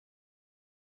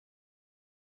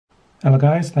Hello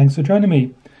guys, thanks for joining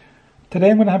me.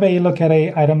 Today I'm going to have a look at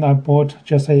an item that I bought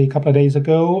just a couple of days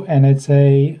ago, and it's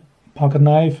a pocket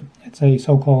knife. It's a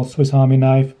so-called Swiss Army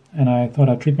knife, and I thought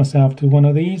I'd treat myself to one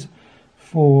of these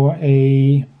for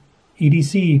a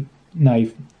EDC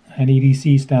knife. And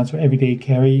EDC stands for everyday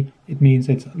carry. It means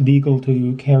it's legal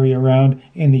to carry around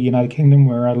in the United Kingdom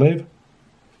where I live.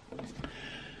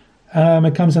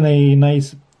 It comes in a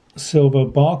nice silver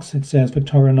box. It says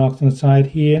Victorinox on the side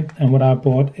here, and what I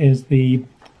bought is the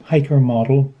hiker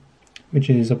model, which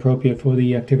is appropriate for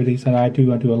the activities that I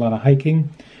do. I do a lot of hiking.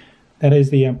 That is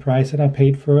the price that I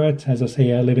paid for it. As I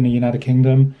say, I live in the United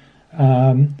Kingdom.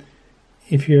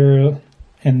 If you're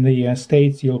in the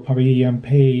States, you'll probably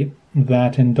pay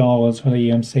that in dollars for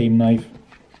the same knife.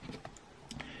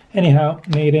 Anyhow,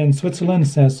 made in Switzerland,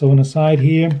 says so on the side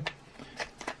here.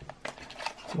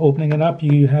 Opening it up,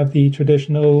 you have the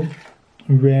traditional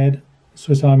red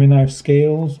Swiss Army knife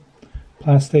scales,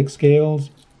 plastic scales.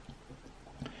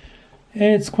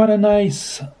 It's quite a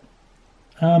nice,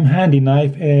 handy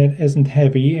knife. It isn't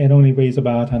heavy. It only weighs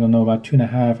about, about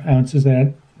 2.5 ounces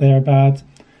thereabouts.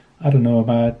 I don't know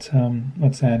about,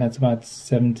 what's that? That's about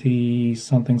 70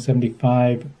 something,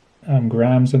 75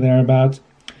 grams or thereabouts.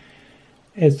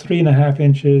 It's 3.5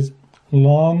 inches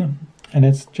long, and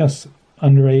it's just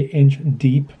under an inch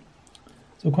deep.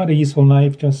 So quite a useful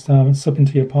knife. Just slip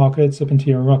into your pocket, slip into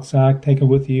your rucksack, take it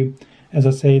with you. As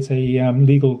I say, it's a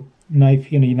legal knife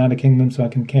here in the United Kingdom, so I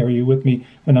can carry it with me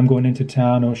when I'm going into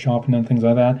town or shopping and things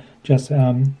like that, just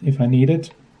if I need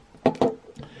it.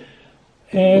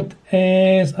 It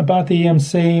is about the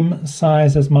same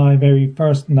size as my very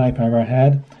first knife I ever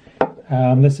had.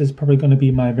 This is probably going to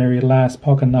be my very last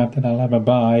pocket knife that I'll ever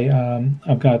buy.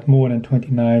 I've got more than 20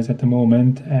 knives at the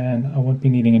moment, and I won't be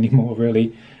needing any more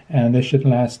really. And this should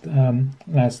last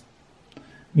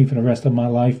me for the rest of my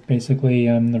life, basically,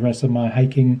 the rest of my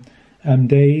hiking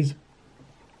days.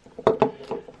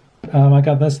 I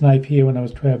got this knife here when I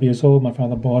was 12 years old. My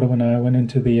father bought it when I went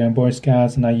into the Boy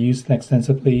Scouts, and I used it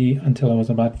extensively until I was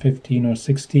about 15 or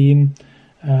 16.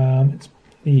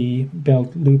 The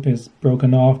belt loop is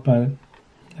broken off, but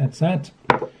that's that.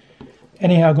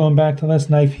 Anyhow, going back to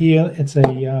this knife here, it's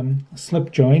a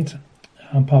slip joint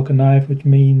pocket knife, which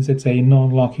means it's a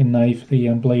non-locking knife. The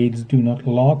blades do not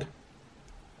lock.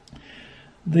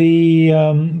 The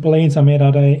blades are made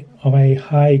out of a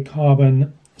high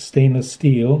carbon stainless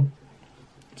steel.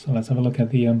 So let's have a look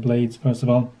at the blades first of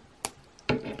all.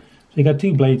 So you got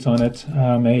two blades on it,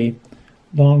 a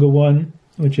longer one,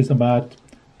 which is about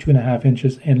 2.5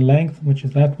 inches in length, which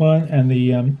is that one, and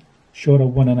the shorter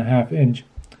 1.5 inch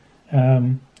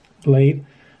blade.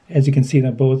 As you can see,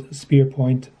 they're both spear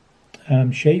point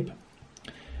shape.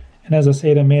 And as I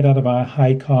say, they're made out of a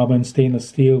high carbon stainless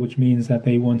steel, which means that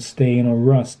they won't stain or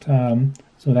rust.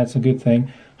 So that's a good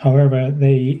thing. However,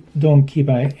 they don't keep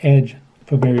an edge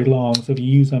for very long. So if you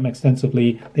use them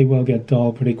extensively, they will get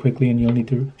dull pretty quickly, and you'll need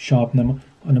to sharpen them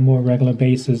on a more regular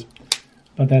basis.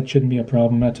 But that shouldn't be a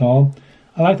problem at all.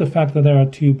 I like the fact that there are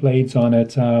two blades on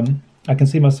it. I can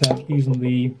see myself using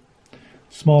the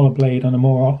smaller blade on a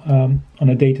more on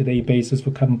a day-to-day basis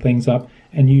for cutting things up,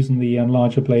 and using the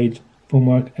larger blade for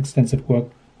more extensive work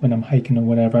when I'm hiking or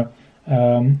whatever.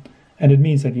 And it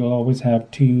means that you'll always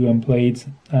have two blades,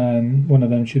 and one of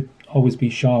them should always be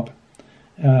sharp.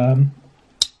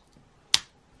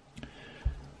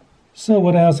 So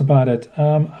what else about it?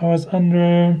 I was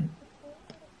under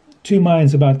two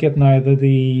minds about getting either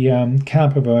the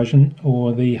camper version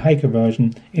or the hiker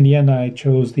version. In the end, I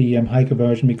chose the hiker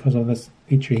version because of this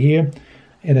feature here.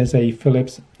 It is a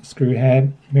Phillips screw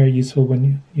head, very useful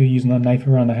when you're using a knife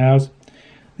around the house.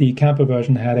 The camper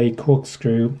version had a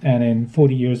corkscrew, and in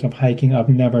 40 years of hiking, I've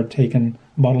never taken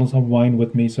bottles of wine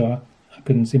with me, so I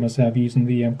couldn't see myself using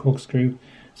the corkscrew.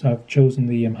 So I've chosen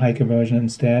the hiker version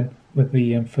instead with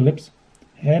the Phillips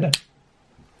head.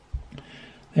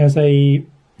 There's a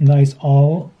nice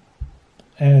awl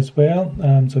as well,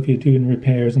 so if you're doing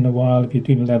repairs in the wild, if you're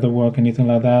doing leather work, anything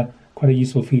like that, quite a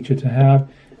useful feature to have.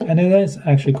 And it is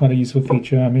actually quite a useful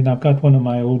feature. I mean, I've got one of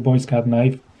my old Boy Scout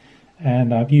knife,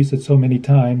 and I've used it so many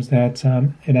times that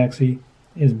it actually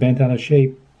is bent out of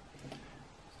shape.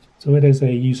 So it is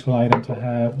a useful item to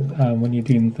have when you're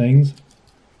doing things.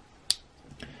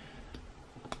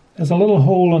 There's a little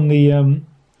hole on the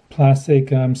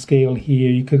plastic scale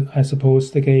here. You could, I suppose,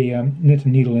 stick a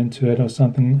knitting needle into it or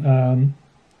something,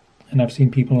 and I've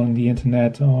seen people on the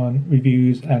internet on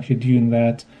reviews actually doing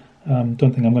that. Don't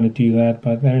think I'm going to do that,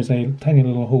 but there's a tiny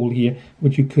little hole here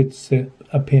which you could sit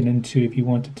a pin into if you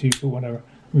wanted to for whatever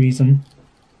reason.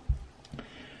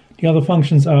 The other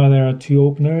functions are, there are two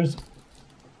openers.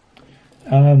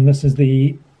 This is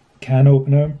the can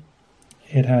opener,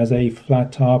 It has a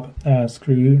flat top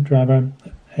screwdriver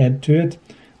head to it.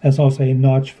 There's also a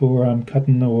notch for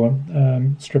cutting or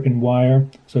stripping wire.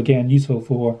 So again, useful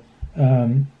for,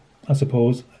 I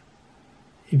suppose,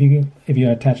 if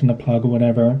you're attaching a plug or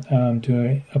whatever to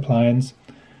an appliance.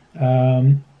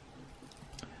 And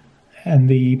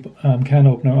the can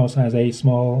opener also has a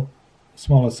smaller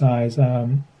size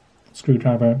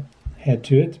screwdriver head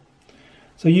to it.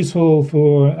 So useful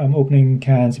for opening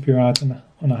cans if you're out on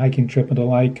a hiking trip or the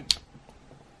like.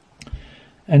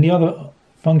 And the other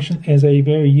function is a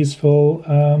very useful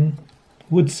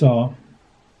wood saw.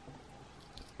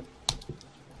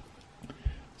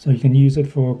 So you can use it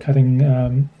for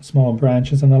cutting small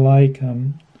branches and the like,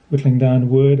 whittling down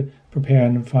wood,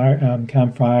 preparing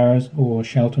campfires or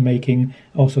shelter making.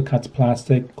 Also cuts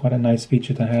plastic, quite a nice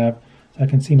feature to have. So I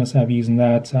can see myself using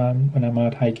that when I'm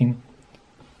out hiking.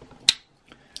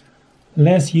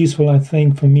 Less useful, I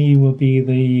think, for me will be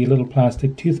the little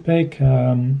plastic toothpick.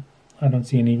 I don't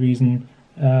see any reason.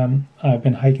 I've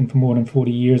been hiking for more than 40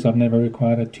 years. I've never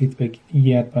required a toothpick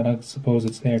yet, but I suppose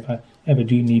it's there if I ever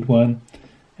do need one.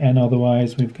 And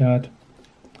otherwise, we've got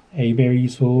a very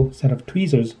useful set of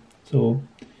tweezers. So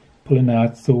pulling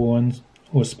out thorns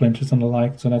or splinters and the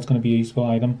like. So that's going to be a useful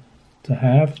item to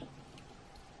have.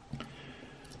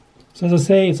 So as I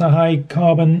say, it's a high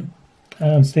carbon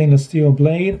stainless steel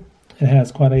blade. It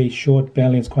has quite a short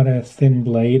belly. It's quite a thin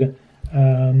blade.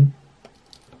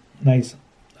 Nice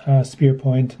spear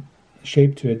point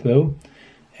shape to it though.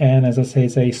 And as I say,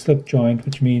 it's a slip joint,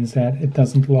 which means that it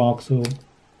doesn't lock, so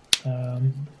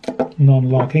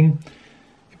non-locking.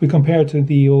 If we compare it to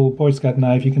the old Boy Scout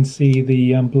knife, you can see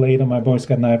the blade on my Boy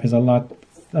Scout knife is a lot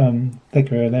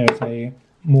thicker. There's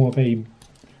more of a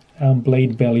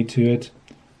blade belly to it.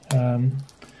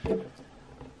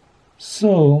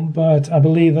 But I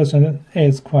believe this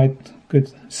is quite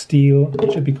good steel.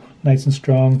 It should be nice and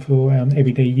strong for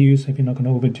everyday use if you're not going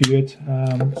to overdo it.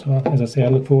 So as I say, I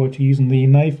look forward to using the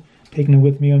knife, taking it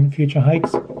with me on future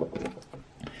hikes.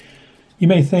 You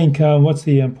may think, what's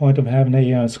the point of having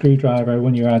a screwdriver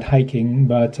when you're out hiking?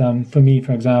 But for me,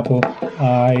 for example,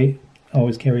 I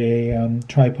always carry a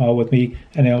tripod with me,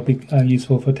 and it'll be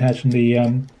useful for attaching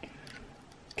the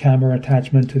camera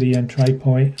attachment to the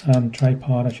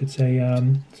tripod, I should say.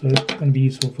 So it's going to be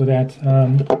useful for that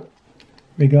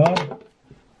regard.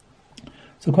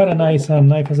 So quite a nice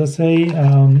knife, as I say.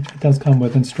 It does come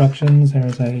with instructions.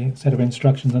 There's a set of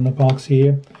instructions in the box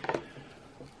here.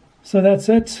 So that's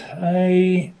it,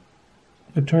 a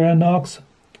Victorinox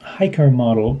Hiker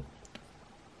model.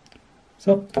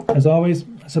 So, as always,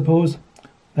 I suppose,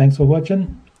 thanks for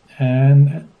watching,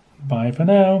 and bye for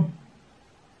now.